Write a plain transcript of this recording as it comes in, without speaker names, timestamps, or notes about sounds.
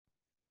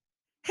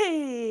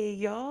Hey,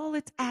 y'all,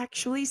 it's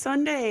actually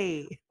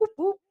Sunday. Whoop,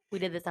 whoop. We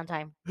did this on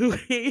time.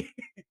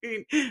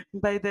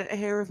 By the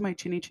hair of my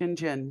chinny chin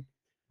chin.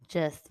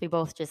 We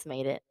both just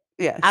made it.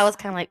 I Yes. was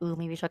kind of like, ooh,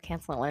 maybe she'll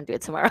cancel. I want to do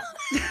it tomorrow.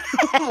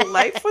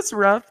 Life was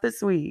rough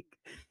this week.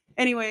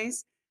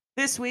 Anyways,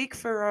 this week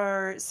for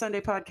our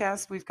Sunday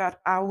podcast, we've got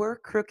Our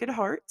Crooked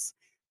Hearts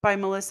by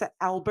Melissa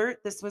Albert.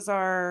 This was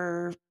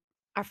our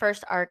Our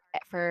first arc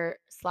for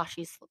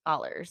Sloshy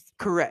Scholars.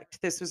 correct.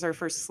 This was our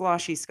first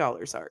Sloshy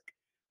Scholars arc,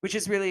 which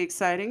is really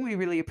exciting. We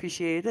really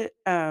appreciate it.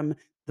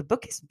 The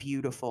book is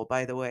beautiful,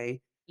 by the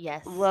way.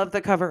 Yes. Love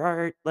the cover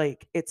art.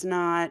 Like, it's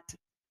not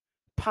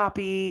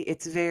poppy.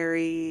 It's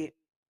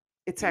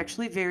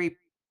actually very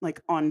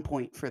like on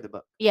point for the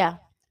book. Yeah.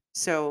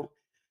 So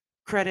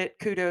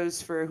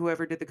kudos for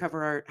whoever did the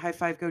cover art. High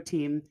five, go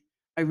team.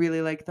 I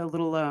really like the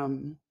little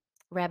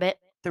Rabbit.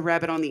 the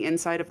rabbit on the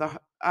inside of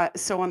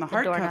so on the The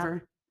doorknob.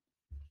 hardcover,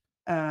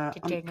 uh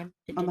on,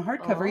 on the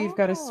hardcover you've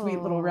got a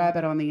sweet little Oh.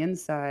 rabbit on the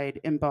inside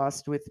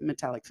embossed with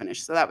metallic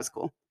finish. So that was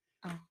cool.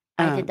 Oh.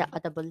 I did the Um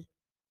audible.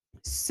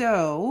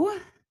 so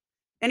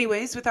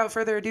anyways, without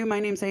further ado, my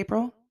name's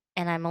April.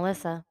 And I'm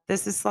Melissa.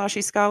 This is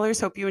Sloshy Scholars.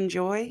 Hope you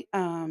enjoy.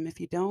 If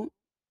you don't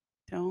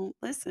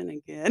listen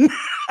again.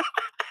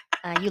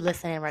 You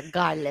listening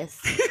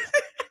regardless.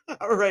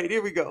 All right,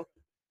 here we go.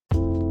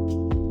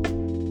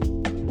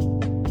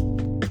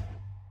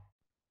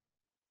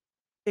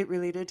 It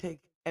really did take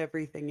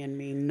everything in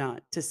me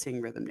not to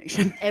sing Rhythm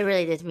Nation. It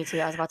really did to me too.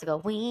 I was about to go,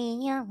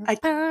 we are I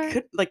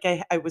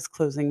apart. I was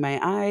closing my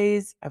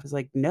eyes. I was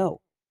like, no,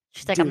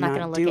 She's like, do I'm not going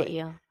to not look do at it.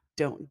 you.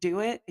 Don't do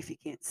it. If you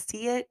can't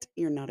see it,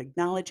 you're not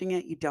acknowledging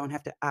it. You don't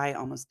have to. I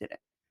almost did it.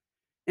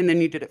 And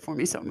then you did it for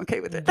me, so I'm okay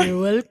with it. You're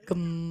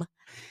welcome.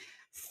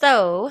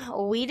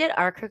 So we did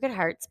Our Crooked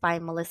Hearts by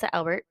Melissa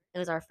Albert. It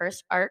was our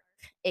first arc.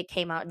 It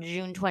came out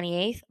June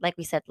 28th. Like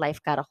we said,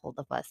 life got a hold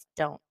of us.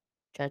 Don't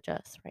judge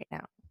us right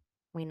now.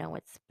 We know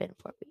it's been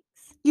 4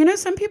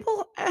 weeks. Some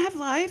people have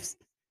lives.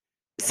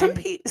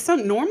 And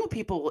Some normal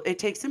people, it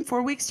takes them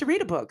 4 weeks to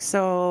read a book.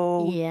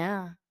 So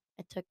yeah,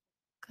 it took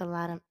a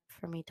lot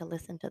for me to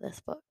listen to this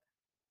book.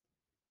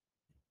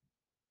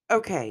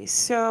 okay,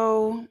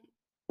 so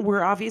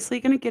we're obviously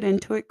going to get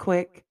into it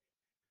quick.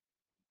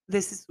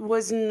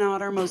 Was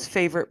not our most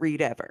favorite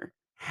read ever.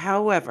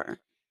 However,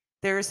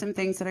 there are some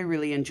things that I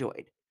really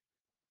enjoyed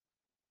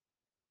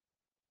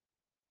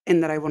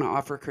and that I want to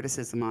offer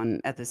criticism on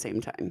at the same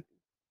time.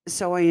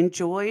 So I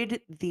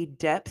enjoyed the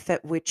depth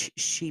at which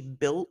she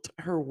built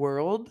her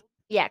world.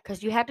 Yeah,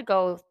 because you had to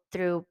go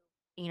through,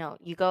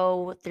 you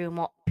go through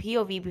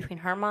POV between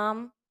her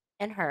mom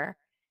and her,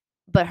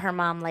 but her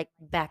mom, like,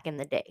 back in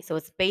the day. So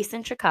it's based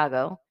in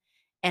Chicago,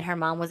 and her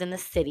mom was in the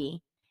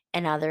city,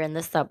 and now they're in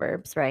the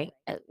suburbs, right?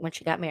 When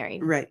she got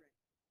married. Right,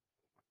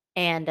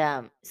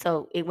 And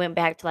so it went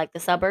back to like the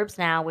suburbs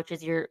now, which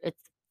is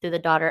it's through the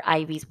daughter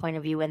Ivy's point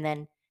of view, and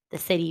then the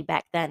city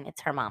back then,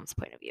 it's her mom's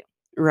point of view.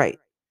 right.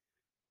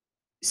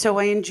 So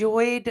I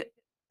enjoyed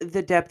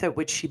the depth at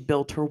which she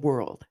built her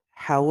world.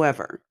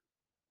 However,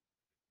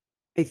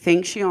 I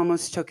think she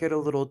almost took it a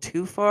little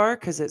too far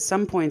because at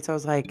some points I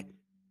was like,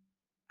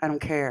 I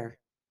don't care.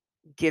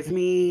 Give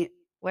me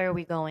Where are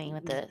we going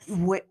with this?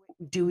 what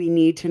do we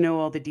need to know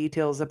all the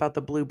details about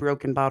the blue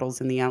broken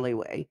bottles in the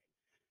alleyway?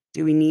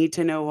 Do we need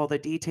to know all the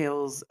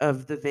details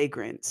of the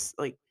vagrants?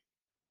 Like,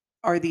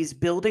 are these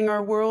building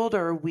our world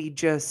or are we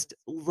just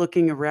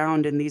looking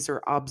around and these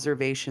are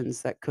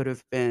observations that could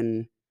have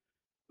been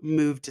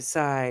moved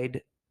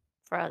aside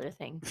For other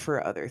things.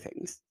 for other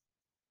things?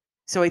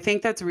 So I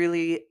think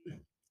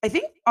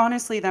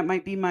honestly that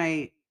might be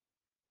my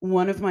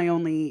one of my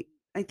only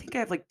I think I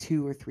have like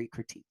 2 or 3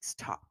 critiques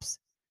tops.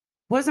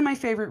 Wasn't my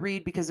favorite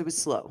read because it was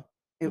slow.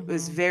 It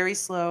was Hmm. very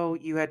slow.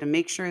 You had to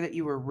make sure that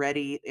you were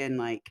ready and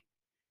like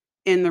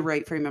in the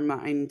right frame of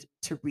mind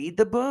to read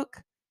the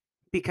book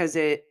because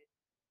it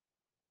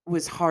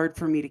was hard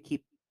for me to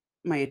keep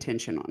my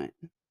attention on it.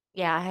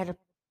 Yeah, I had to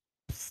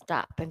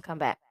stop and come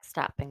back,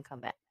 stop and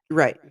come back.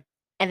 Right.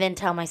 And then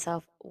tell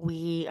myself,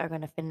 we are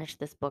going to finish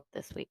this book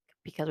this week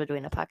because we're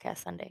doing a podcast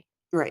Sunday.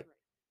 Right.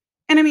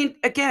 And I mean,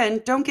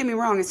 again, don't get me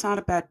wrong, it's not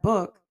a bad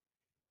book.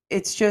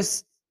 It's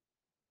just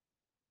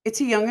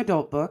it's a young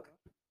adult book.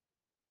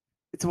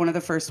 It's one of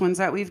the first ones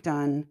that we've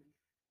done.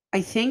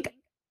 I think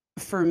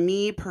for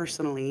me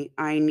personally,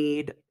 I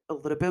need a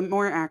little bit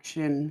more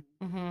action,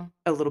 Hmm.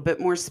 a little bit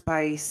more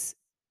spice.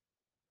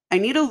 I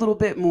need a little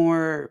bit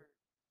more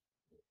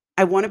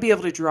I want to be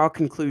able to draw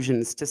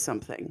conclusions to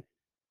something.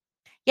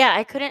 Yeah,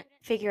 I couldn't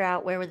figure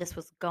out where this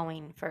was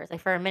going first.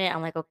 Like for a minute,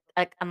 I'm like,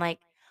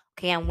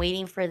 okay, I'm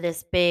waiting for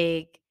this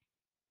big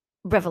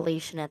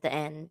revelation at the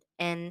end.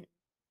 And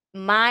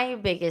my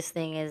biggest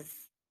thing is,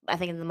 I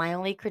think my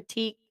only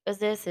critique of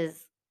this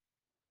is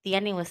the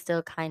ending was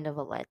still kind of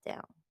a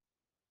letdown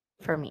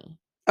for me.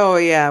 Oh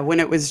yeah, when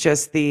it was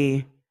just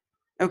the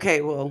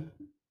okay, well,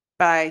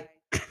 bye.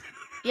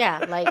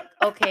 Yeah, like,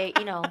 okay,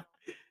 I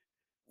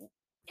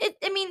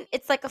mean,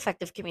 it's like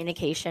effective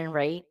communication,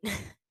 right?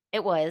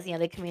 It was,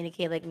 they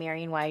communicate like,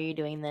 Marion, why are you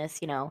doing this?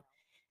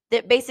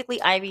 that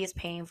basically Ivy is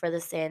paying for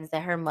the sins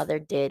that her mother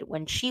did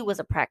when she was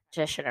a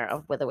practitioner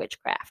of with a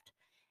witchcraft.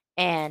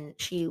 And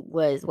she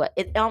was what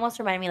it almost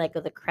reminded me like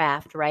of the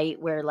craft, right?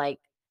 Where like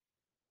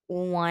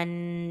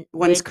one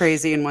One's witch.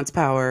 crazy and one's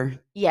power,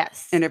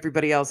 Yes. and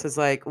everybody else is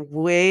like,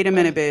 "Wait a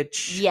minute, When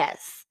bitch."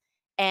 yes.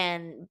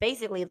 And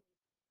basically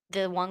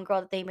the one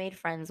girl that they made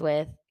friends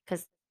with,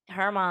 because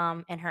her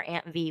mom and her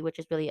Aunt V, which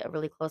is really a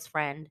really close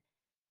friend,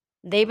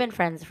 they've been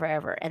friends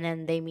forever. And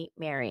then they meet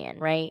Marion,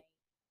 right?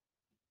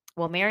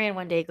 Well, Marion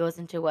one day goes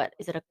into what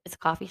is it? It's a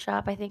coffee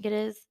shop, I think it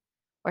is,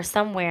 or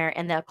somewhere,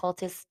 and the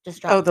occultist just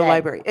Oh, dropped the dead.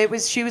 library.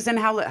 She was in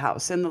Howlett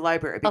House in the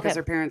library because Okay,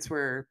 her parents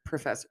were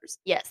professors.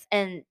 yes,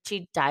 and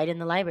she died in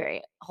the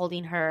library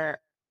holding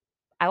her.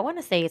 I want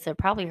to say it's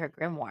probably her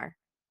grimoire.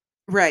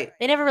 Right.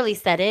 They never really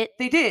said it.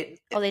 They did.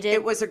 Oh, they It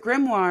did. was a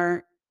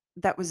grimoire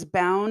that was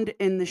bound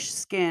in the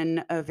skin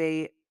of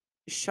a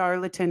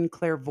charlatan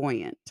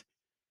clairvoyant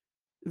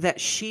that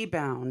she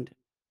bound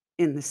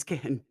in the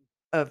skin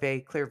of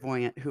a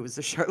clairvoyant who was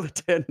a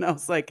charlatan. And I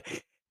was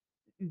like,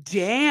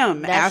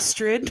 "Damn, That's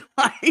Astrid."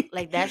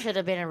 like that should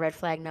have been a red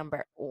flag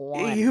number You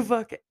one.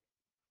 fucking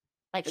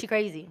Like she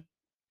crazy.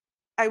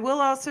 I will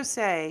also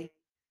say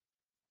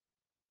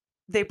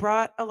they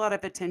brought a lot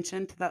of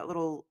attention to that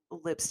little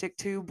lipstick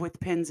tube with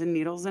pins and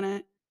needles in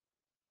it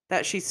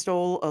that she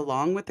stole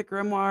along with the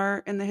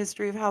grimoire in the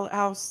history of Howlett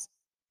House.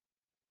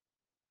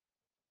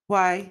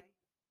 Why?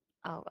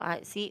 Oh,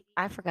 I see.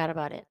 I forgot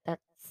about it.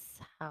 That's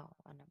how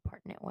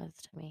unimportant it was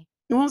to me.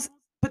 Well,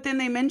 but then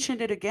they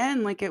mentioned it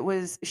again, like it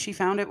was she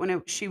found it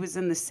when she was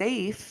in the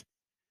safe.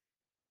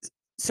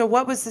 So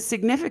what was the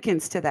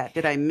significance to that?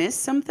 Did I miss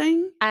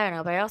something? I don't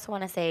know, but I also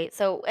want to say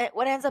so.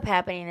 What ends up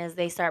happening is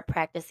they start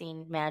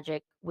practicing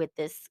magic with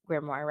this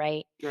grimoire,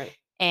 right? Right.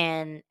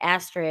 And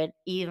Astrid,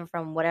 even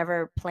from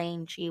whatever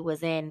plane she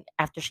was in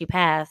after she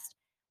passed,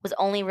 was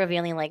only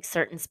revealing like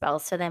certain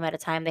spells to them at a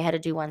time. They had to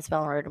do one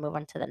spell in order to move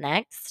on to the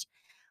next.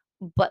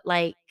 But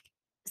like,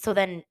 so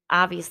then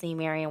obviously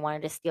Marion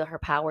wanted to steal her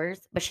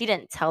powers, but she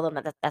didn't tell them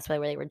that that's what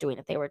they were doing.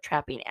 If they were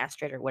trapping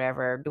Astrid or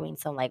whatever, doing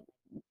some like,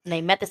 and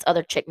they met this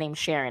other chick named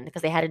Sharon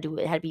because they had to do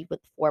it had to be with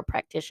four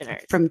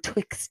practitioners. From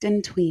twixt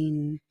and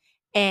tween.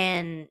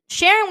 And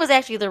Sharon was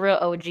actually the real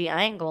OG.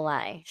 I ain't gonna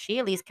lie. She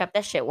at least kept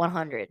that shit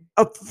 100.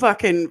 Oh,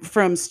 fucking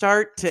from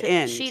start to She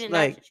end. did not.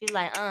 Like, She's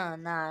like,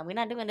 nah, we're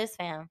not doing this,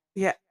 fam.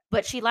 yeah,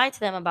 But she lied to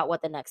them about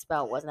what the next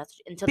spell was, and that's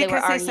until they were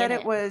because they already said in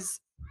it it.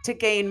 was to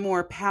gain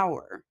more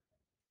power.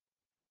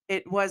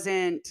 It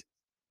wasn't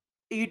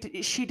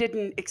she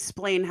didn't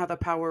explain how the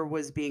power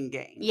was being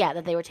gained. Yeah,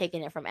 that they were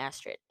taking it from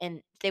Astrid,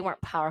 and they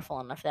weren't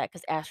powerful enough for that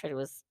because Astrid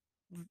was,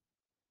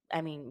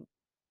 I mean,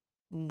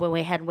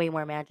 had way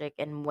more magic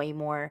and way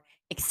more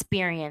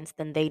experience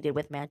than they did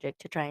with magic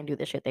to try and do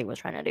the shit they was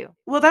trying to do.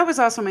 Well, that was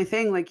also my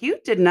thing. Like, you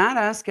did not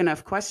ask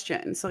enough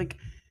questions. Like,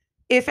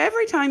 if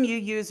every time you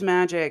use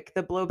magic,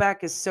 the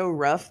blowback is so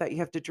rough that you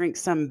have to drink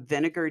some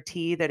vinegar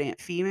tea that Aunt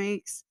Fee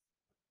makes,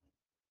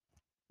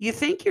 you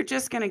think you're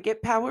just gonna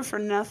get power for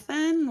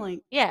nothing?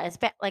 Like, Yeah, it's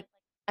like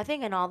I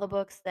think in all the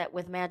books that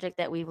with magic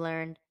that we've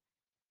learned,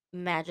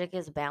 magic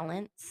is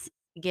balance,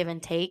 give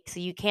and take. So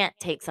you can't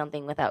take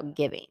something without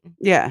giving.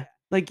 yeah.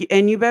 Like,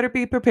 and you better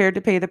be prepared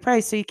to pay the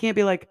price. So you can't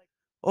be like,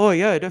 "Oh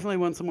yeah, I definitely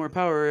want some more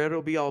power.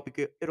 It'll be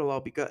good. It'll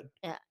all be good."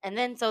 Yeah, and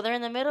then so they're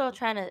in the middle of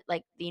trying to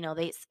like they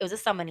it was a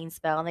summoning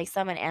spell and they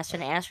summon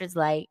Astrid and Astrid's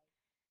like,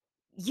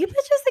 you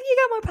bitches think you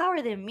got more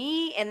power than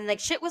me, and then like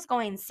shit was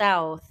going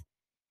south,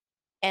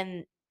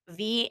 and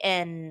V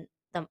and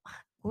the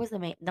what was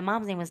the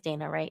mom's name was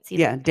Dana, right? See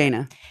Yeah,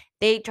 Dana.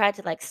 they tried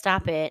to like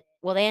stop it.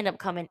 Well, they end up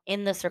coming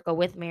in the circle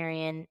with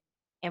Marion,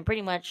 and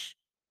pretty much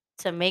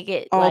to make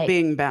it All like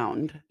being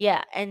bound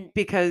yeah, and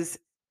because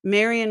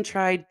Marion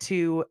tried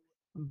to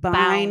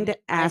bind bound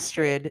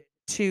Astrid Astrid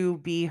to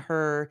be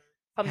her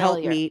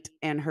familiar. helpmeet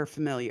and her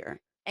familiar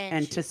And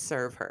and to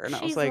serve her. And I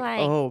was she's like, like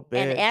 "Oh,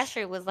 and bitch."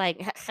 Astrid was like,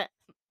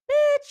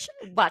 "Bitch,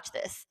 watch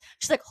this."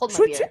 She's like, "Hold my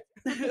Switch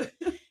beer."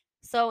 it.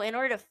 So in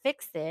order to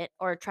fix it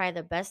or try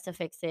the best to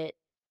fix it,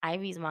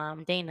 Ivy's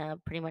mom, Dana,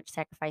 pretty much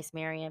sacrificed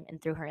Miriam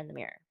and threw her in the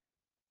mirror,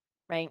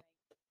 right?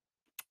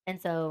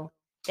 And so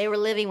they were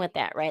living with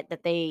that, right?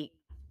 That they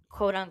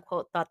quote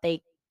unquote thought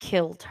they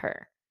killed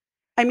her.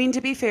 I mean, to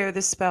be fair,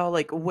 this spell,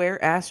 like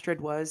where Astrid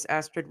was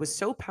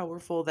so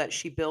powerful that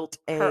she built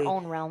Her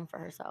own realm for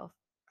herself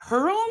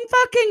her own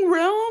fucking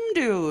realm,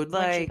 dude.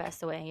 when she Like,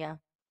 passed away, yeah.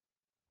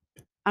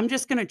 I'm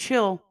just gonna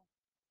chill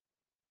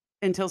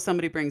until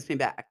somebody brings me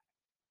back.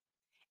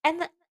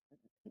 And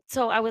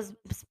so I was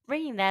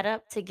bringing that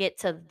up to get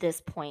to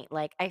this point.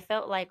 Like I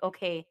felt like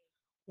okay,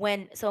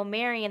 when so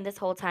Marion this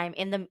whole time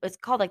in the it's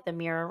called like the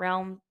mirror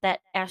realm that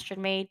Astrid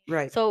made.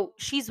 Right. So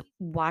she's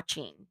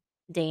watching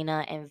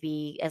Dana and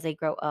V as they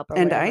grow up or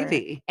And whatever,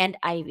 Ivy. and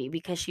Ivy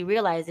because she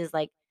realizes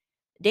like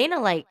Dana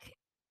like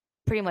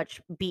pretty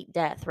much beat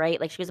death, right?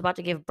 Like she was about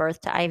to give birth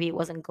to Ivy, it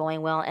wasn't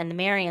going well, and the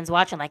Marion's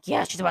watching like,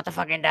 yeah, she's about to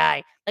fucking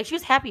die. Like she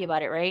was happy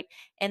about it, right?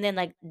 And then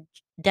like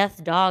Death's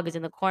dog is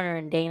in the corner,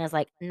 and Dana's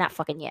like, not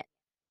fucking yet.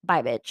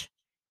 Bye, bitch.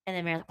 And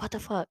then Mary's like, "What the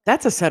fuck?"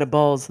 That's a set of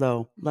balls,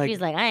 though. She's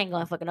Like, like, "I ain't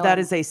going fucking that home.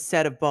 is a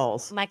set of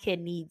balls. My kid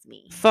needs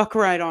me. Fuck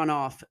right on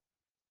off.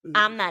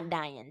 I'm Mm, not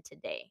dying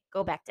today.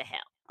 Go back to hell."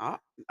 ah,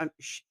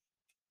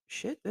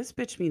 shit, this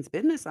bitch means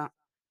business.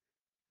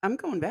 I'm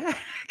going back.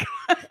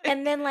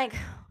 And then, like,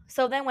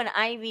 so then when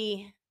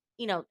Ivy,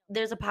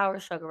 there's a power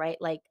struggle, right?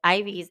 Like,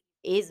 Ivy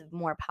is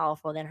more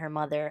powerful than her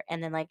mother.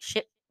 And then, like,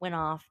 shit went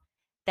off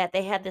that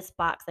they had this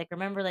box. Like,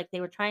 remember, like, they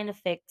were trying to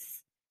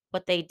fix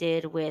what they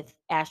did with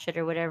Astrid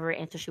or whatever.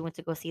 And so she went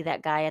to go see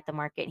that guy at the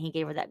market and he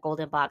gave her that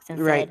golden box and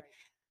Right. said,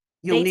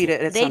 You'll need it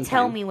at they some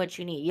tell time. me what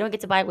you need. You don't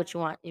get to buy what you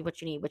want,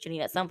 what you need, what you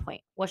need at some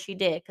point. Well, she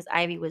did because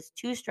Ivy was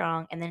too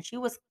strong. And then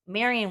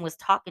Marion was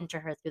talking to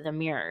her through the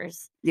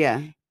mirrors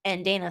Yeah.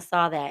 and Dana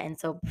saw that, and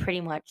so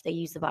pretty much they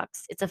used the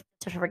box. It's a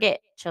to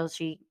forget. So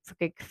she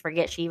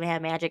forget she even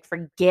had magic.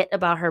 Forget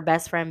about her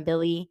best friend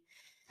Billy,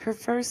 Her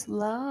first her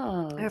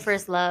love.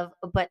 first love.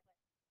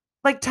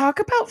 Like, talk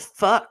about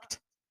fucked.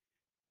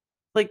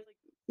 Like,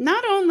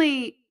 not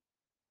only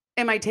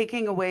am I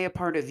taking away a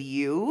part of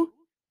you.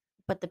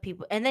 But the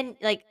people, and then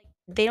like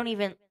they don't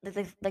even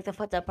like the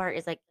fucked up part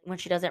is like when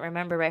she doesn't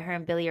remember. Right, her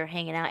and Billy are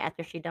hanging out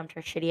after she dumped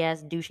her shitty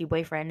ass douchey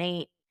boyfriend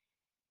Nate,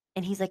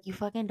 and he's like, "You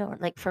fucking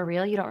don't like for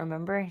real. You don't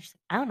remember?" And she's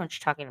like, "I don't know what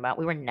you're talking about.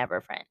 We were never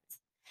friends."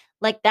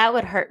 Like that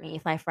would hurt me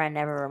if my friend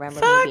never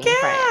remembered me Fuck being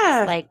friends.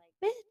 yeah! Like,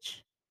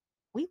 bitch,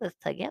 we was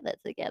together.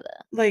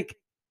 Like,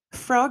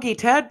 froggy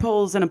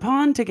tadpoles in a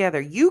pond together.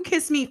 You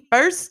kiss me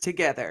first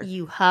together.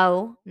 You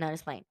hoe. No,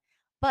 just playing.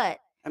 But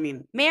I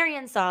mean,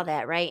 Marion saw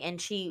that, right? And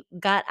she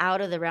got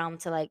out of the realm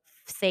to like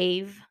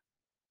save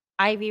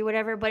Ivy or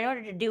whatever. But in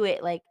order to do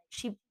it, like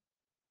to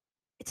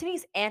me,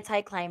 it's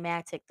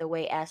anticlimactic the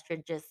way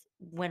Astrid just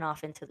went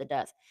off into the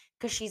dust.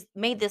 Because she's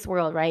made this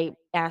world, right,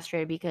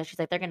 Astrid, because she's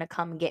like, they're gonna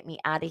come and get me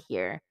out of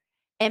here.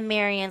 And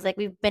Marion's like,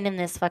 we've been in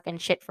this fucking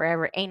shit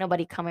forever. Ain't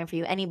nobody coming for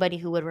you. Anybody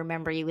who would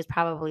remember you is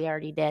probably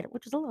already dead,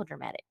 which is a little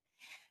dramatic.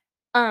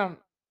 Um,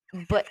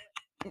 but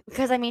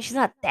because I mean, she's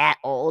not that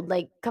old.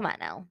 Like, come on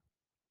now.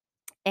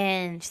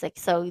 And she's like,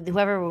 "So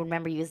whoever will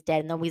remember you is dead,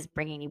 and nobody's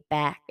bringing you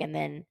back." And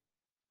then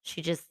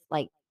she just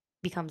like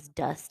becomes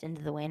dust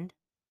into the wind.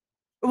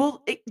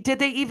 well, did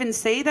they even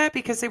say that?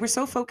 Because they were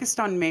so focused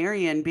on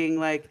Marion being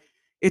like,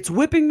 it's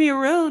whipping me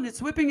around,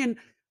 it's whipping, and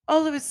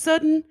all of a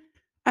sudden,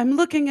 I'm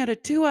looking at a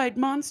two-eyed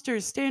monster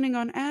standing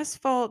on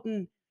asphalt,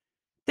 and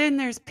then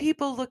there's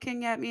people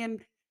looking at me, and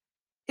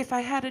if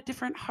I had a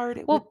different heart,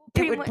 it would Well, it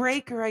pretty would much,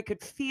 break or I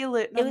could feel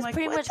it. And it I'm was like,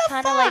 pretty what much the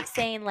kind of like fuck?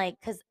 saying like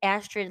because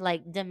Astrid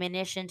like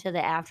diminished into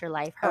the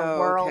afterlife, her Oh,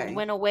 world okay.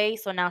 went away,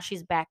 so now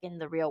she's back in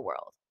the real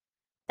world.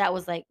 That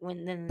was like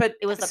when then But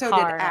it was the so did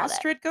car and all that.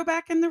 Astrid go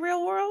back in the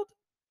real world?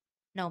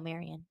 No,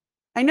 Marion.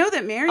 I know that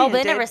Oh, but Marion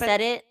they never did,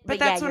 said it. but But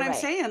yeah, that's what you're I'm right.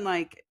 saying.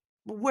 Like,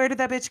 where did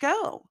that bitch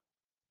go?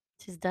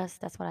 She's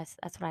dust. That's what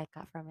I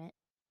got from it.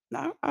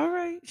 No, all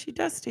right, she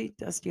dusty,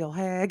 dusty old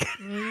hag.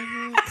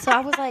 So I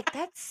was like,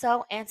 that's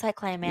so That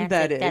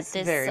anticlimactic that is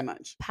this very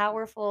much.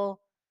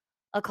 powerful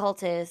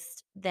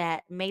occultist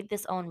that made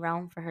this own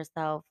realm for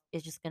herself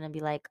is just gonna be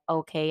like,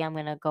 okay, I'm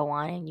gonna go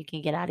on and you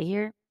can get out of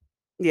here.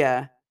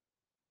 Yeah,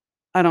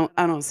 I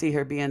don't see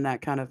her being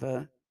that kind of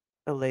a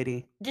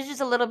lady. There's just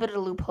a little bit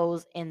of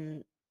loopholes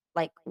in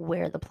like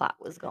where the plot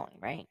was going,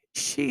 right?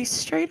 She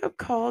straight up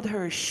called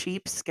her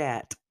sheep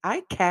scat.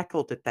 I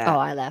cackled at Oh, that.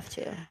 I left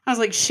too. I was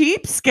like,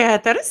 sheep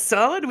scat, that is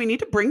solid. We need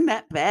to bring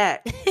that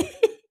back.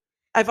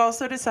 I've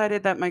also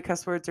decided that my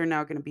cuss words are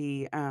now going to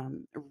be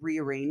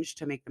rearranged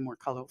to make them more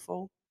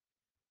colorful.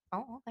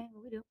 Oh, okay.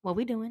 What we do? What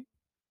we doing?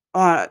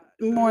 We More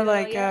don't know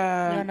like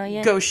yet. We don't know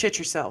yet. go shit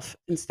yourself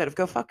instead of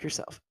go fuck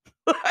yourself.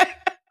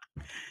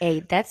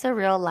 Hey, that's a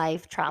real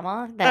life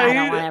trauma that I don't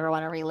I want ever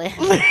want to relive.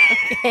 mean,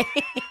 Okay.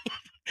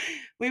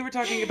 we were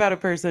talking about a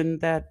person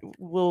that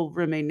will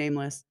remain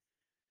nameless.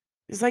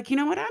 It's like, you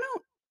know what? I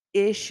don't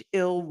ish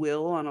ill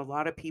will on a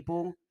lot of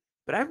people,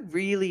 but I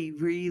really,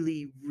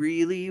 really,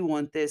 really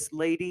want this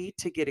lady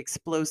to get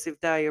explosive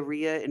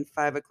diarrhea in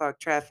 5 o'clock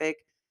traffic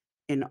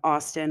in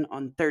Austin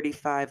on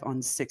 35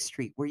 on 6th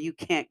Street, where you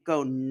can't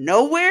go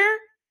nowhere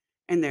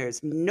and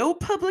there's no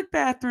public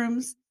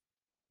bathrooms.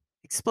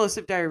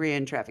 Explosive diarrhea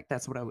in traffic.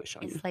 That's what I wish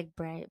on you. It's like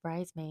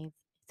bridesmaids.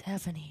 It's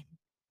happening.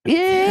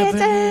 It's It's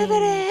happening.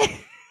 happening.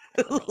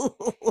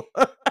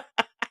 Happening.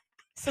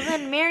 So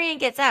then Marion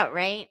gets out,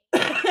 right?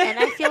 And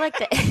I feel like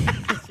the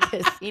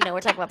because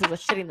we're talking about people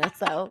shitting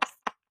themselves.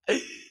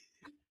 It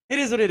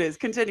is what it is.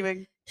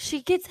 Continuing.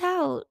 She gets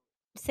out,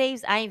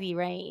 saves Ivy,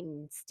 right,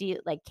 and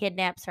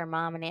kidnaps her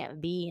mom and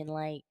Aunt B, and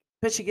like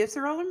But she gives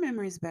her all her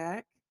memories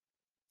back.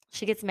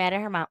 she gets mad at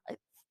her mom.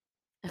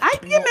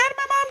 I'd get mad at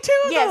my mom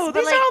too, Yes, though. but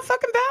These are like, all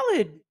fucking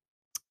valid.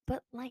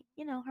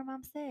 her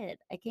mom said,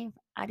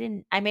 I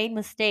didn't, I made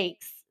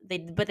mistakes.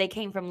 But they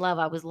came from love.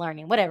 I was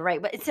learning, whatever, right?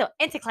 But it's still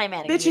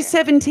anticlimactic Bitch is here.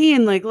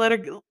 17. Like, let her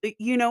go.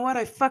 You know what?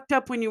 I fucked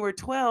up when you were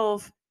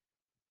 12.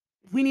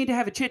 We need to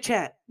have a chit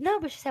chat. No,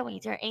 but she said when you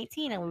turn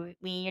 18, and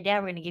me and your dad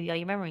were going to give you all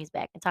your memories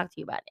back and talk to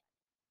you about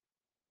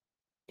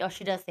it. Oh,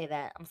 she does say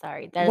that. I'm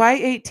sorry. That is, Why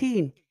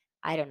 18?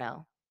 I don't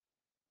know.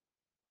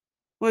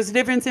 What's the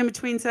difference in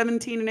between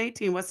 17 and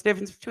 18? What's the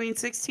difference between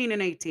 16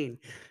 and 18?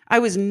 I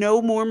was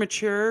no more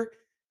mature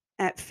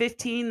at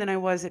 15 than I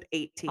was at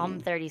I'm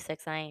 18.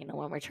 36. I ain't no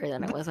more mature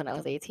than I B was when I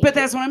was 18. but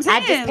that's what I'm I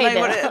just saying, pay like,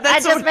 bills. I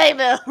that's just what pay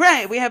bills.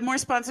 right, we have more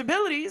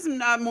responsibilities, I'm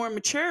not more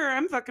mature,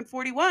 I'm fucking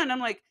 41, I'm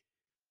like,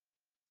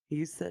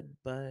 "You said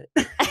but."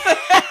 You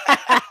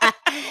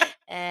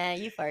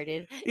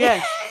farted.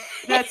 Yes,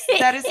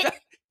 that is the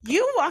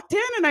you walked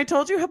in and I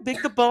told you how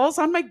big the balls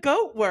on my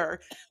goat were.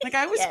 Like,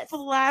 I was Yes.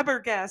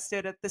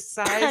 flabbergasted at the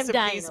size I'm of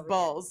dying these over here.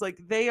 balls, like,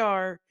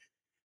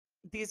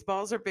 these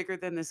balls are bigger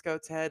than this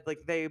goat's head, like,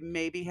 they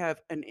maybe have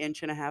an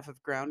inch and a half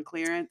of ground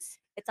clearance.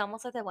 It's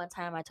almost like that one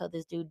time I told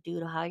this dude,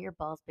 how are your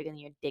balls bigger than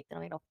your dick? That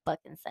don't make no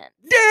fucking sense.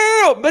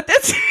 Damn, but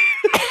that's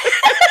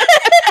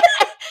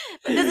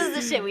But this is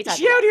the shit we talk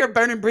she out about. here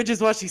burning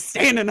bridges while she's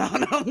standing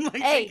on them, like,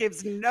 she Hey,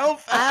 gives no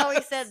I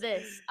always said fucks.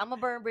 this. I'm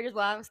gonna burn bridges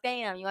while I'm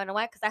staying on. You wanna know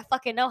why? Because I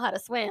fucking know how to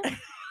swim.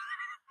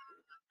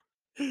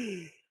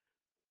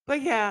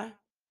 But yeah,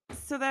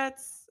 so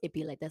that's It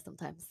be like that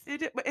sometimes.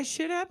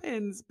 shit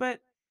happens, but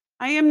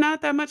I am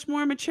not that much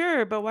more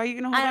mature, but why are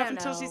you gonna hold I off don't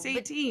until she's know,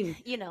 but 18?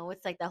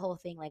 it's like that whole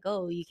thing, like,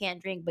 oh, you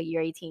can't drink, but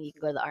you're 18, you can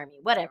go to the army,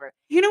 whatever.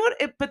 You know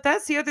what? But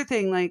that's the other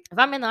thing, like, If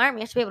I'm in the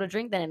army, I should be able to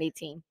drink then at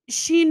 18.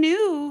 she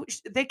knew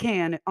they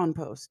can on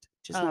post,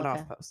 just Oh, not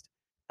okay. off post.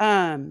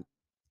 Um,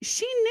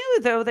 she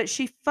knew though that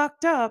she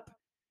fucked up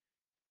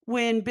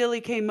when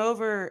Billy came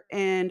over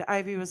and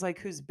Ivy was like,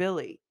 "Who's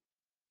Billy?"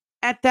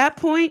 At that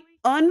point,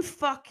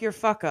 unfuck your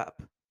fuck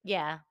up.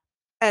 Yeah.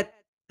 At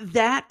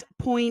that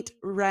point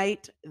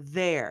right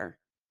there,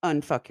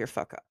 unfuck your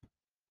fuck up.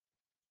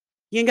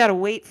 You ain't gotta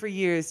wait for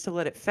years to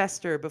let it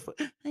fester before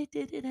I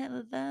didn't have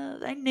a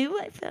love. I knew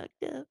I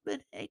fucked up,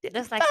 but I did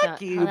That's like some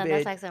fuck you, hold on,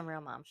 that's bitch. like some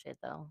real mom shit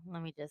though.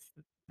 Let me just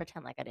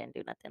pretend like I didn't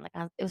do nothing. Like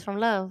it was from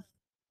love.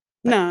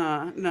 But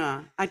Nah,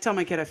 nah. I tell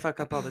my kid I fuck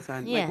up all the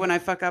time. Like yeah. when I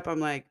fuck up,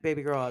 I'm like,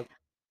 baby girl, I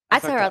I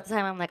tell fucked her all up. the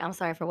time, I'm like, I'm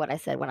sorry for what I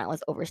said when I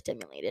was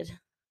overstimulated.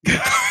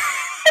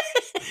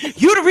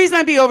 You're the reason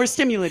I be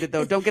overstimulated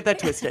though. Don't get that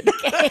twisted.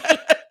 Okay.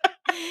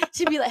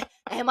 She'd be like,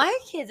 "And my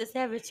kid's a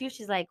savage too."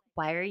 She's like,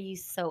 "Why are you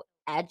so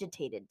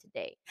agitated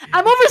today?"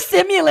 I'm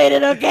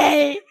overstimulated,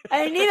 okay?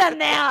 I need a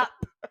nap.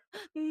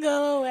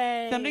 Go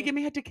Somebody away. give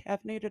me a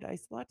decaffeinated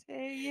iced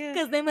latte. Yeah.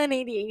 Because I'm on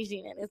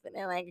ADHD medicine.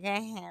 They're like, I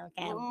have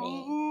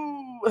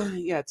caffeine. Ooh.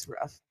 Yeah, it's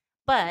rough.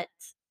 But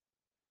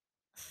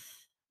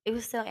it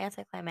was still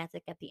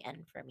anticlimactic at the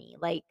end for me.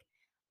 Like,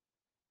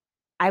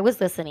 I was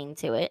listening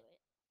to it.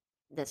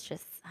 That's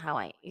just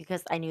how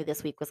because I knew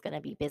this week was going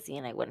to be busy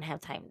and I wouldn't have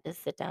time to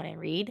sit down and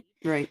read.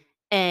 Right.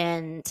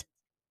 And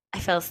I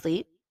fell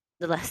asleep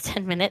the last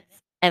 10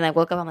 minutes. And I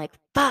woke up. I'm like,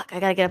 fuck, I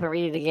got to get up and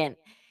read it again.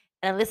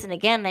 And I listened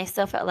again and I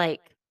still felt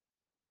like,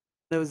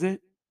 That was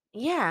it?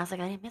 yeah, I was like,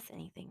 I didn't miss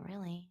anything,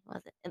 really.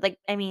 Was it? Like,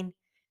 I mean,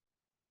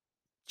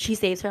 she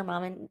saves her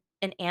mom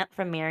and aunt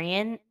from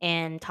Marion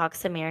and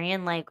talks to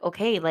Marion like,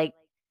 "Okay, like,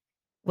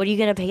 what are you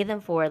gonna pay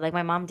them for? Like,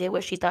 my mom did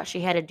what she thought she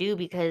had to do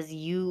because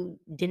you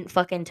didn't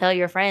fucking tell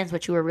your friends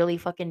what you were really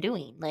fucking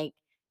doing. Like,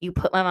 you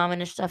put my mom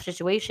in a tough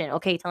situation.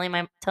 Okay, telling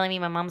me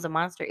my mom's a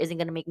monster isn't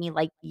gonna make me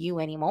like you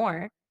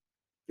anymore."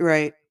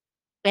 Right.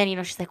 And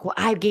she's like, "Well,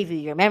 I gave you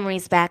your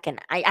memories back, and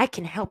I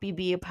can help you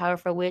be a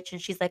powerful witch."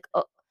 And she's like,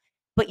 "Oh,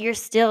 but you're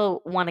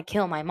still want to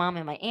kill my mom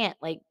and my aunt?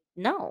 Like,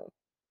 no."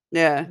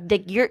 Yeah.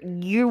 Like you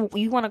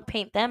want to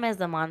paint them as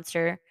the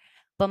monster,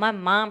 but my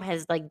mom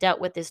has like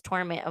dealt with this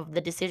torment of the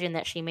decision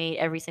that she made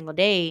every single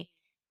day,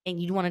 and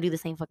you want to do the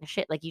same fucking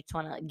shit. Like you just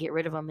want to get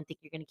rid of them and think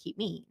you're gonna keep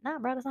me. Nah,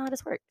 bro, that's not how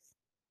this works.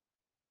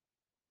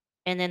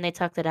 And then they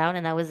tucked it out,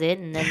 and that was it.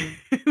 And then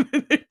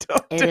They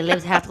talked it it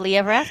lives out. happily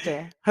ever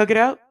after. Hug it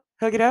out.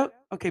 Hug it out.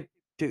 Okay,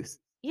 deuce.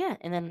 Yeah,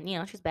 and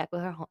then she's back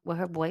with with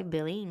her boy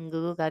Billy and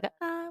Goo Goo Gaga.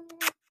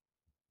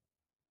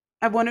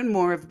 I wanted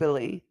more of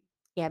Billy.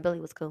 Yeah, Billy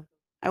was cool.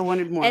 I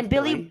wanted more And of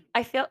Billy, Billy.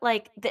 I felt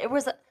like there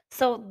was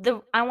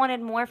I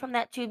wanted more from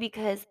that too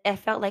because I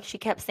felt like she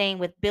kept saying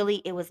with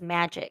Billy it was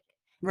magic.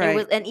 There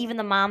was Right. and even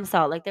the mom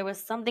saw like there was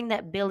something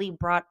that Billy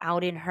brought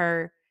out in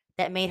her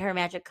that made her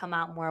magic come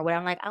out more. Where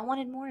I'm like, I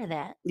wanted more of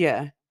that.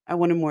 Yeah. I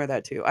wanted more of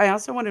that too. I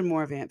also wanted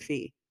more of Aunt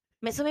Fee.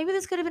 So maybe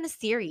this could have been a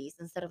series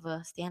instead of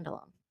a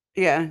standalone.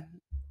 Yeah.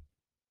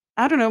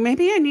 I don't know.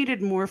 Maybe I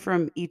needed more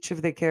from each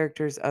of the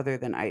characters other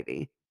than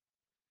Ivy.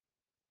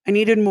 I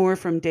needed more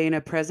from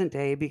Dana present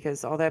day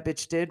because all that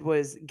bitch did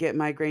was get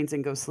migraines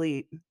and go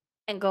sleep.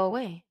 And go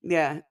away.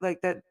 Yeah,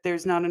 like that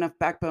there's not enough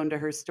backbone to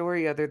her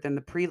story other than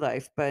the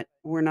pre-life, but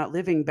we're not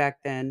living back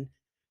then.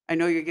 I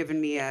know you're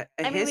giving me Yeah.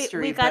 a I mean, we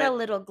history, got a but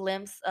little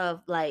glimpse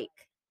of like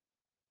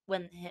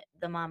when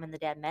the mom and the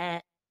dad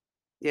met,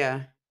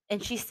 yeah.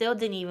 and she still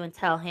didn't even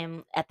tell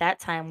him at that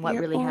time what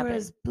Your really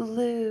aura's happened.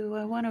 blue.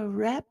 I want to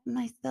wrap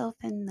myself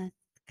in the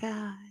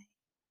sky.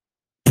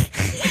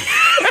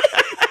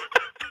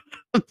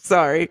 I'm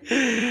sorry.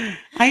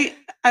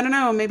 I don't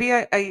know. Maybe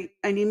I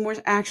need more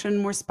action,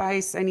 more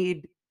spice. I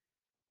need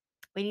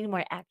We need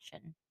more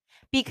action.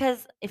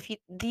 Because if you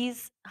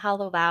these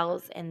hollow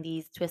vows and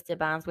these twisted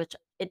bonds, which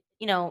it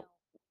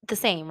the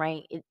same,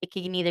 right? It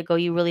can either go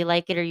you really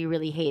like it or you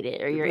really hate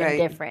it or you're Right.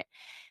 indifferent.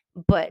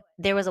 But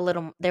there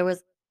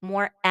was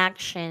more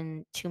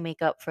action to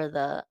make up for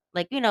the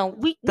like, The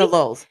we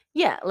lulls.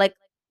 yeah, like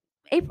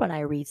April and I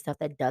read stuff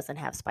that doesn't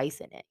have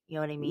spice in it. You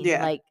know what I mean?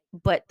 Yeah. Like,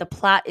 but the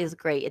plot is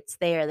great. It's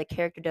there, the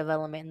character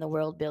development and the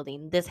world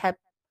building.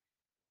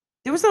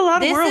 There was a lot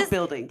of This world is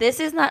building. this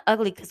is not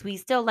ugly because we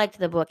still liked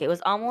the book. It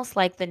was almost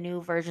like the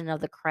new version of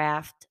The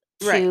Craft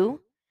Right. 2,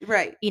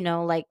 Right.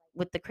 like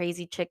with the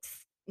crazy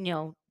chick's,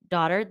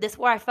 daughter. This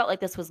where I felt like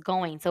this was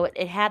going. So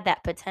it had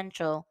that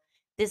potential.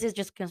 This is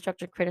just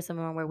constructive criticism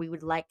on where we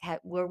would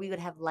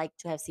have liked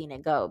to have seen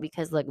it go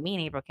because look, me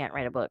and April can't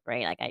write a book,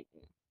 right? Like I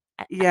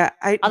Yeah.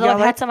 I although I've y'all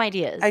had like some I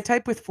ideas.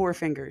 type with 4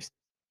 fingers.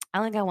 I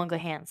only got one good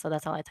hand, so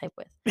that's all I type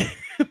with. Like,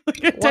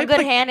 I One type good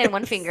like hand and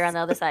one finger on this. the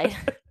other side.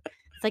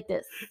 It's like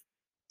this.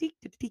 Teek,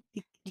 teek, teek,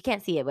 teek. You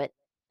can't see it, but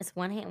it's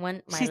one hand,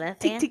 one my She's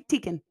left teek, hand. teek,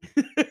 teeking.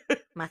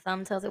 My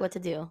thumb tells it what to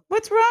do.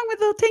 What's wrong with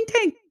little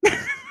Tink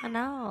Tink? I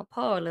know.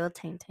 Poor little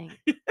Tink Tink.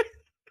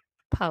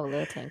 Poor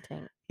little Tink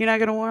Tink. You're not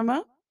gonna warm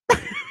up?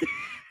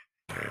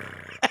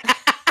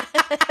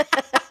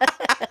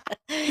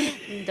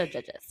 Don't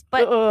judge us.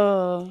 But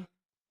Oh.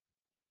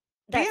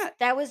 But that's yeah,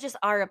 that was just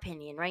our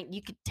opinion, right?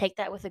 You could take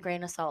that with a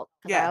grain of salt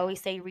because I yeah,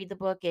 always say read the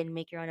book and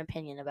make your own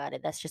opinion about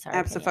it. That's just our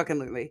opinion.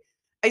 abso-fucking-lutely.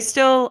 I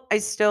still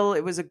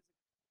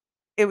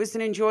it was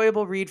an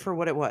enjoyable read for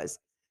what it was.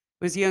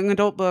 It was a young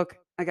adult book.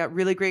 I got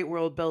really great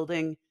world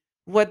building.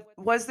 What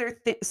was there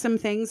some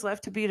things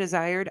left to be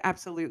desired?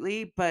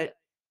 Absolutely, but Yep.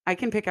 I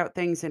can pick out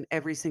things in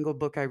every single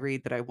book I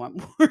read that I want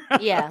more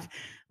Yeah. of.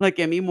 Like,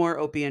 give me more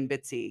Opie and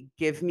Bitsy.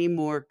 Give me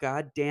more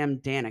goddamn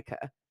Danica.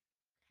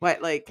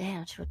 What, like,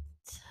 Damn.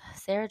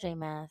 Sarah J.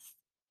 Maas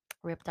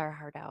ripped our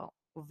heart out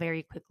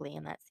very quickly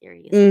in that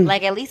series. mm,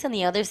 Like at least in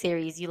the other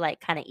series, you like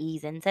kind of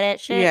ease into that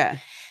shit. yeah,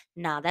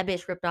 Nah, that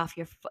bitch ripped off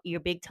your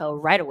big toe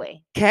right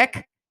away.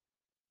 Keck,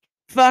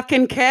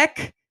 fucking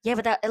Keck, Yeah,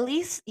 but that, at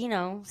least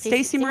Stacey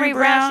Stacey Marie Marie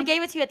Brown. She Brown.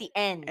 gave it to you at the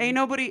Ain't end.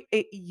 nobody.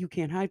 You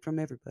can't hide from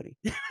everybody.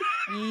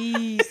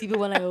 Yee, see the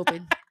one I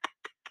opened.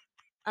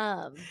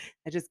 Um,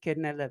 I just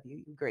kidding. I love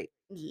you. You're great.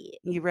 yeah.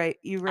 You write.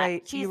 You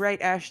write. You She's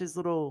write Ash's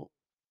little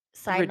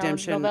side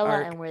redemption novella,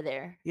 arc. and we're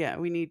there. Yeah,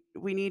 we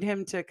need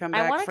him to come I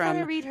back want to kind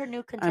from of read her new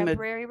I'm a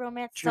contemporary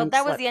romance. So drunk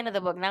that was slut. the end of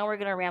the book. Now we're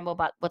gonna ramble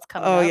about what's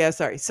coming Oh up. yeah,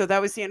 sorry. So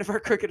that was the end of our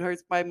Crooked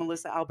Hearts by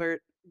Melissa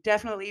Albert.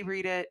 Definitely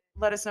read it.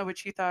 Let us know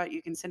what you thought.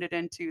 You can send it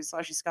in to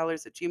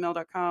sloshyscholars at Yep,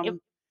 gmail.com,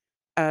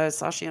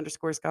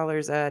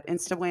 sloshy_scholars at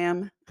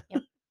Instagram.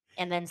 yep.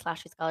 And then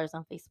Slashy Scholars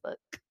on Facebook.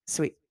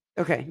 Sweet.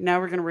 Okay, now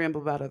we're gonna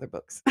ramble about other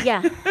books.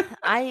 Yeah,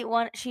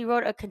 she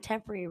wrote a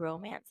contemporary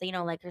romance.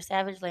 Like her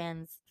Savage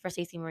Lands for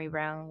Stacey Marie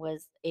Brown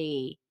was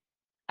a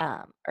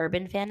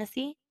urban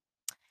fantasy,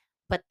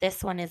 but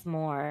this one is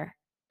more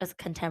as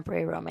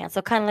contemporary romance.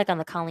 So kind of like on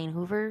the Colleen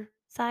Hoover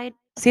side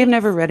of See, I've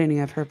never things. read any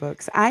of her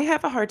books. I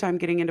have a hard time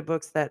getting into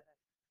books that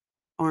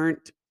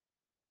aren't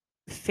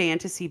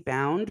fantasy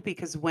bound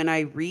because when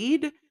I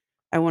read,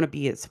 I want to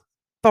be as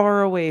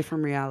far away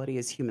from reality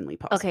as humanly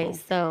Okay, possible.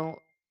 so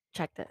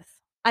check this.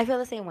 I feel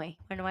the same way.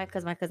 You know why?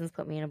 Because my cousins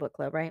put me in a book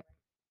club, right?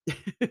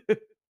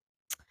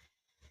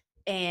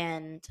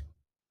 And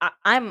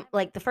I'm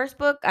like the first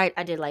book, I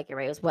did like it,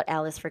 right? It was What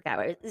Alice Forgot.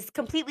 Right? It's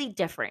completely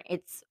different.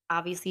 It's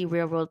obviously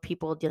real world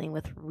people dealing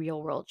with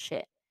real world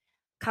shit.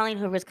 Colleen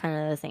Hoover's kind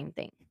of the same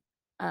thing.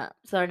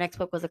 So our next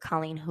book was a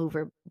Colleen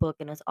Hoover book,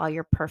 and it was All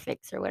Your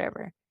Perfects or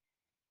whatever.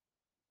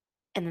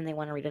 And then they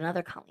want to read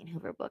another Colleen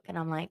Hoover book, and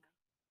I'm like,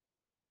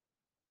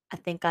 I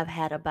think I've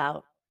had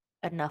about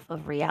enough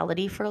of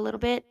reality for a little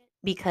bit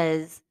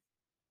because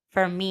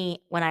for me,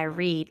 when I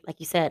read, like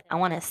you said, I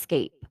want to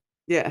escape.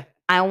 Yeah.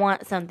 I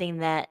want something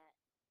that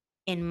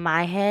in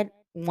my head,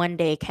 one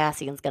day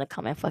Cassian's gonna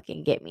come and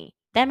fucking get me.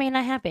 That may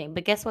not happen,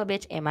 but guess what,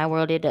 bitch? In my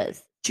world, it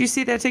does. Did you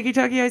see that Tiki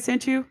Talkie I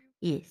sent you?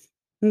 Yes.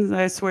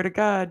 I swear to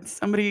God,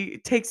 somebody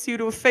takes you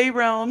to a Fey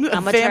realm, a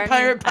I'ma turn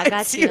vampire you. I bites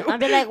got you. you, I'll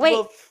be like,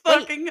 will wait.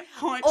 fucking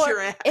haunt Or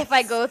your if I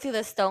ass. go through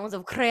the stones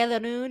of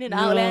Krelanoon and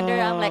Outlander,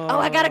 I'm like, oh,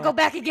 I gotta go No.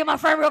 back and get my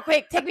friend real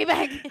quick. Take me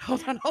back.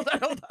 Hold on, hold on,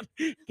 hold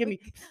on. Give me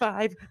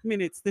 5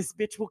 minutes. This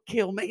bitch will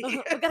kill me.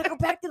 We gotta go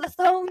back to the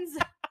stones.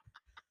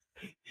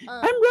 I'm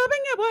Um, rubbing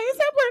it. Why is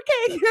that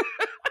working?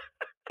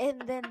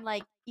 and then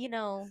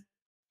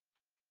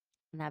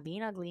not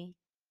being ugly,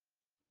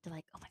 they're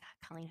like, oh my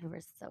god, Colleen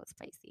Hoover's so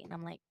spicy, and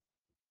I'm like,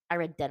 I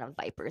read Den of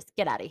Vipers.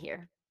 Get out of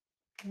here.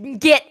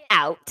 Get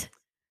out.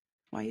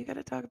 Why you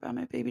gotta talk about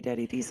my baby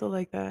daddy Diesel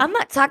like that? I'm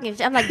not talking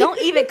shit. I'm like,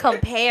 don't even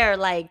compare.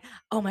 Like,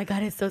 oh my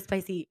god, it's so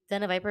spicy.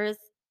 Den of Vipers,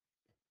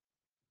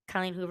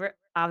 Colleen Hoover,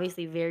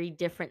 obviously very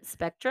different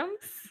spectrums.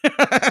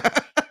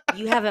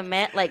 You haven't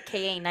met like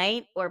K.A.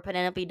 Knight or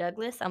Penelope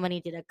Douglas. I'm gonna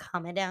need you to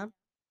calm it down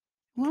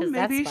Well, because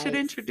maybe that's you should spice.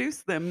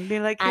 introduce them. Be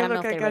like, I "Here, don't know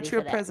look, if I they're ready got you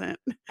a for that. present."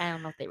 I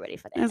don't know if they're ready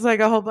for that. It's like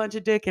a whole bunch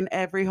of dick in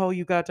every hole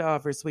you got to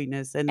offer,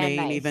 sweetness, and they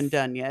And ain't even knives.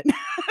 done yet.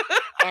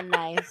 And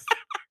knives.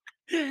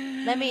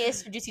 Let me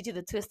introduce you to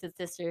the Twisted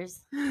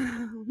Sisters.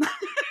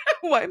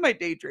 Why am I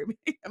daydreaming?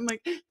 I'm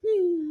like,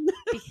 "Hmm."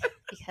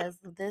 Because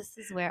this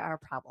is where our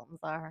problems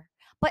are.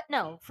 But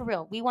no, for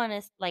real, we want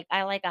to like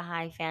I like a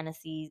high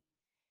fantasy,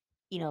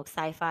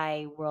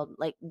 sci-fi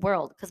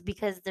world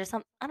because there's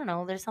some I don't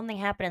know, there's something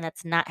happening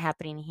that's not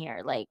happening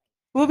here. Like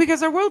Well,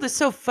 because our world is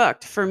so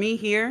fucked. For me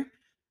here,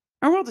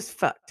 our world is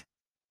fucked.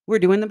 We're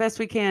doing the best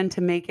we can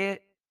to make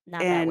it, not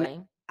that and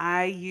way.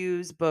 I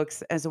use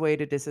books as a way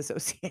to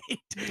disassociate.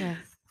 Yes.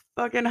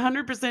 Fucking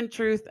 100%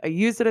 truth. I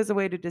use it as a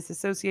way to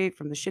disassociate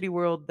from the shitty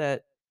world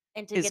that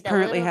And to is get that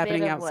currently little bit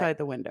happening of what? outside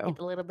the Get window.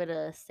 a little bit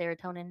of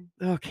serotonin.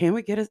 Oh, can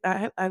we get us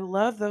I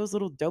love those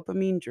little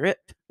dopamine drip.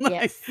 Like,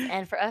 Yes,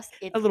 and for us,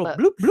 a it's little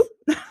bloop, books.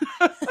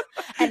 bloop.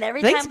 And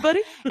Thanks,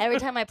 buddy. every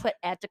time I put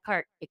add to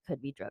cart, it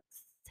could be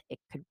drugs. It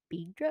could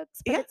be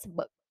drugs, but Yeah, it's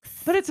books.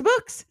 but it's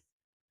books.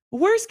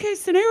 Worst case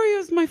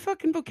scenarios, my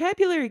fucking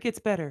vocabulary gets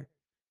better.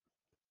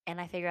 And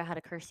I figure out how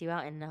to curse you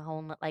out in a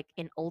whole like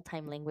in old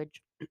time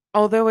language.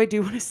 Although I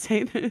do wanna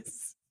say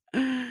this.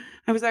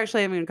 I was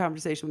actually having a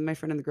conversation with my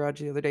friend in the garage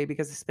the other day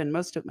because I spend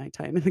most of my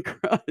time in the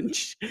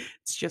garage.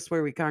 It's just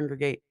where we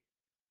congregate.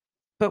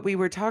 But we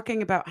were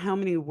talking about how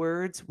many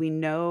words we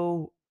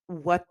know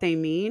what they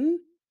mean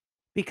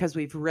because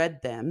we've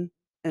read them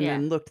and Yeah.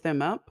 then looked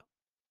them up,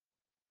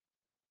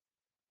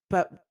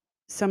 but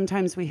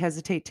sometimes we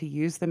hesitate to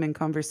use them in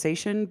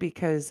conversation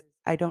because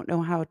I don't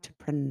know how to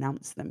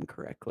pronounce them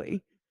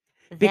correctly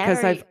That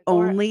because I've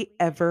or only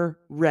ever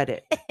read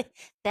it.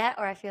 that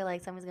or I feel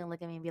like someone's gonna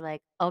look at me and be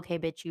like, "Okay,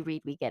 bitch, you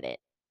read, we get it.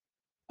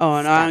 Oh,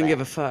 and I Stop don't it.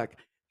 give a fuck.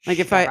 Like,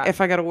 Shut up."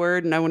 if I got a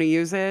word and I wanna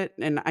use it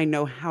and I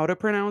know how to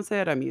pronounce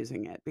it, I'm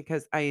using it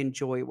because I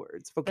enjoy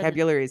words. But n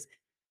Vocabulary is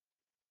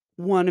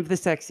one of the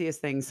sexiest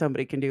things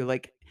somebody can do.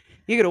 Like,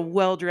 you get a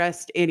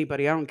well-dressed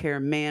anybody, I don't care,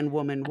 man,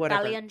 woman,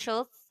 whatever, Italian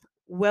shows,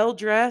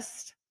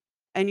 well-dressed,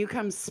 and you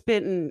come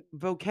spitting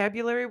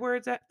vocabulary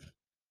words at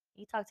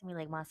you talk to me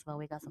like Massimo,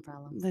 we got some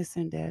problems.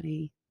 listen,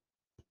 daddy,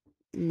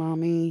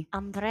 mommy,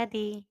 I'm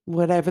ready.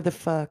 whatever the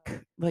fuck,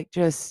 like,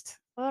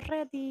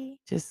 Already.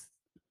 just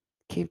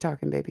keep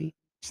talking, baby.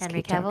 Just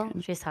Henry keep Cavill,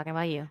 talking. she's talking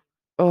about you.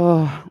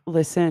 Oh,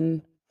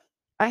 listen,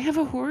 I have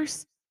a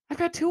horse. I've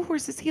got 2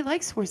 horses. He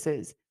likes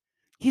horses.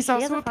 He's She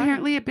has also a farm.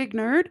 apparently a big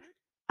nerd.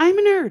 I'm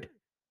a nerd.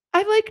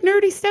 I like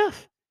nerdy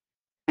stuff.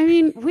 I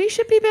mean, we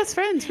should be best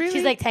friends, She's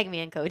really. like, "Tag me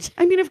in, coach."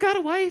 I mean, I've got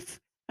a wife.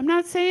 I'm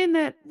not saying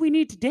that we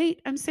need to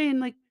date. I'm saying,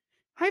 like,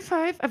 high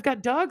five. I've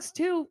got dogs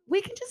too. We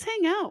can just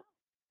hang out.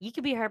 You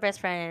could be her best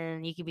friend,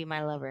 and you could be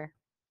my lover.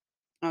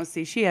 Oh,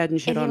 see, she adding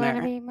shit If you on wanna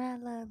there. be my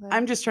lover.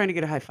 I'm just trying to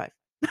get a high five.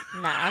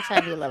 Nah, I'm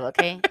trying to be a lover,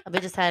 okay? A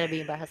bitch is tired of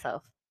being by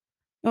herself.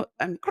 Oh,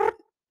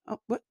 oh,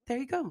 what? There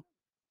you go.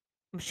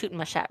 I'm shooting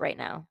my shot right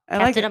now. I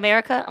like Captain it.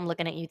 America, I'm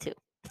looking at you too.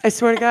 I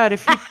swear to God,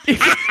 if you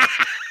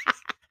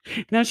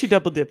now she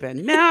double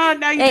dipping. Now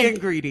you Hey, being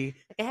greedy.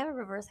 I have a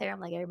reverse hair. I'm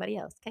like everybody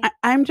else, okay?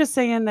 I'm just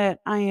saying that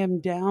I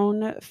am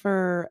down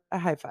for a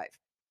high five.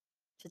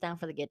 She's down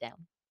for the get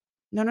down.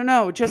 No, no,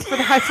 no, just for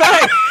the high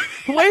five.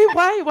 Wait,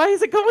 why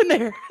is it going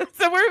there? That's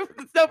not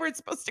where it's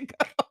supposed to go.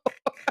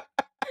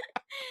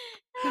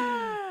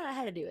 I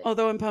had to do it.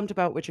 Although I'm pumped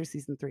about Witcher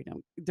season 3.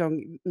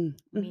 Don't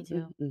Me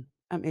too.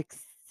 I'm My friend's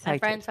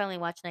excited. finally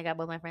watching. I got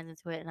both my friends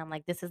into it, and I'm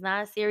like, this is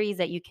not a series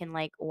that you can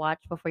like watch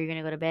before you're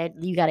gonna go to bed.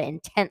 You gotta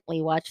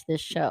intently watch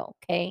this show,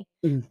 okay?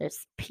 Mm,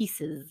 There's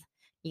pieces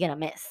you're gonna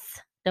miss.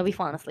 Don't be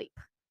falling asleep.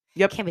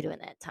 yep. Can't be doing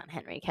that, Tom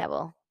Henry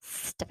Cavill.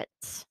 Stop it.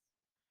 That's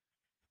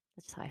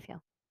just how I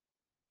feel.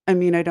 I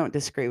mean, I don't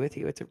disagree with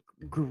you. It's a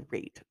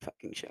great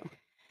fucking show.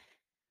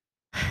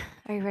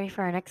 Are you ready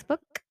for our next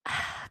book?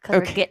 Because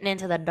we're Okay. getting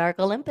into the Dark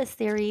Olympus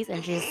series,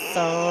 and she's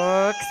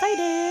so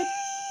excited.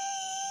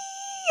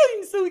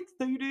 I'm so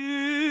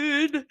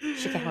excited.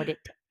 She can't hold it,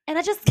 and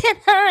I just can't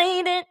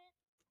hide it.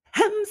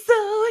 I'm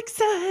so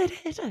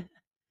excited.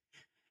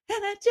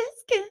 And I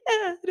just can't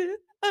hide it.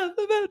 I'm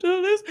about to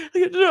lose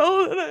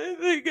control and I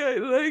think I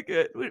like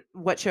it.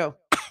 What show?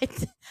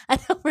 I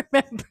don't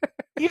remember.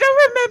 You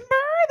don't remember?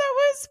 That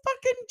was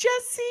fucking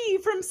Jessie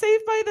from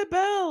Saved by the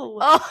Bell.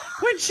 Oh,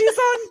 When she's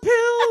on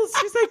pills,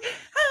 she's like,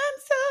 I'm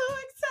so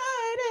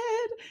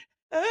excited.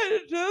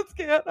 I just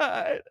can't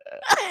hide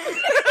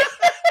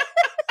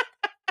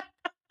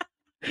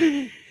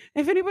it.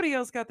 If anybody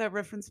else got that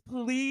reference,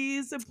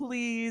 please,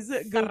 please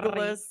Google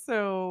sorry. us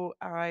so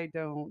I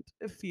don't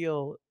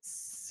feel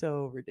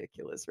so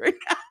ridiculous right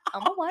now.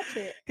 I'm gonna watch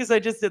it. Because I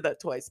just did that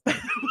twice, by the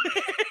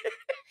way.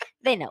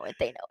 They know it.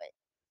 They know it.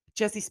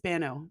 Jesse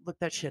Spano, look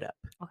that shit up.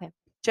 Okay.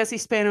 Jesse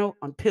Spano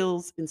on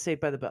pills and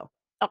Saved by the Bell.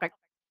 Okay.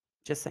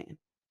 Just saying.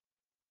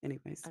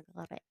 Anyways, I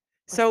love it.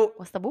 so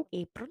What's the book?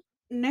 April.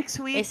 next It's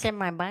week, in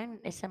my bind.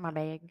 It's in my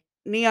bag.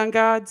 Neon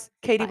Gods,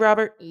 Katie Fine.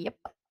 Robert, Yep.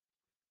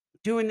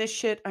 doing this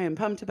shit. I am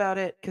pumped about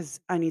it because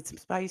I need some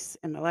spice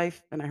in my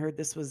life, and I heard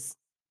this was,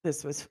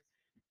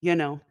 you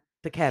know,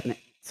 the cabinet.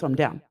 So I'm Yeah.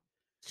 down.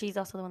 She's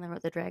also the one that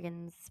wrote The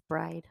Dragon's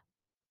Bride.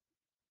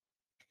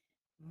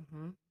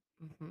 Mm-hmm.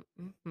 Mm-hmm.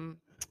 Mm-hmm.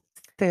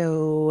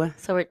 So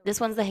So this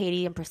one's the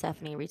Haiti and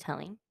Persephone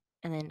retelling.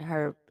 And then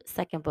her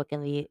second book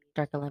in the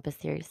Dark Olympus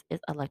series is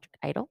Electric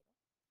Idol.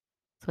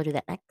 So we'll do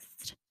that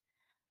next.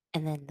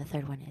 And then the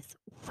third one is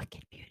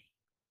Wicked Beauty.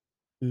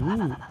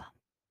 Mm.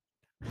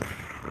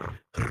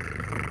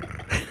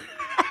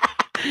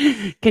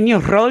 Can you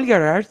roll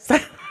your R's?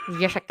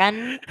 Yes, I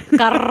can.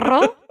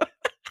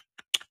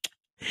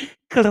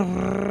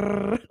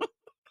 Carro.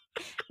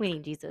 We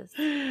need Jesus.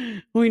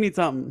 We need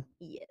something.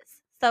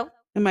 Yes. So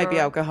It might be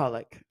we're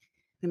alcoholic.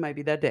 It might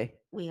be that day.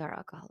 we are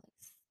alcoholics.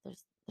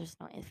 There's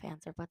no ifs,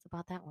 ands, or buts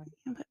about that one.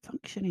 Yeah, but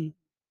functioning.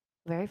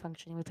 Very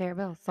functioning. We pay our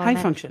bills. That's all that High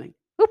matters. functioning.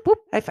 Whoop whoop.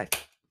 High five.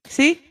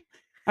 See?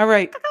 All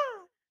right. Caw-caw.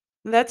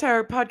 That's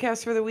our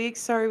podcast for the week.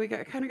 Sorry, we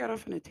got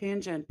off on a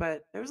tangent,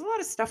 but there was a lot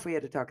of stuff we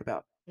had to talk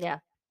about. Yeah.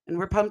 And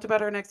we're pumped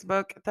about our next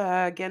book.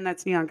 Again,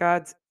 that's Neon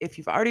Gods. If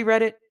you've already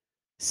read it,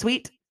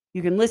 sweet.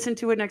 You can listen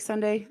to it next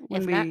Sunday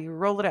when If not, we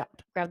roll it out.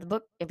 grab the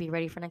book and be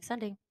ready for next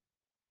Sunday.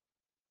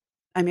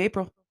 I'm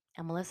April.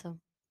 I'm Melissa.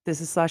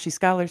 This is Slashy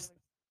Scholars.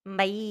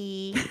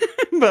 Bye.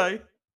 Bye.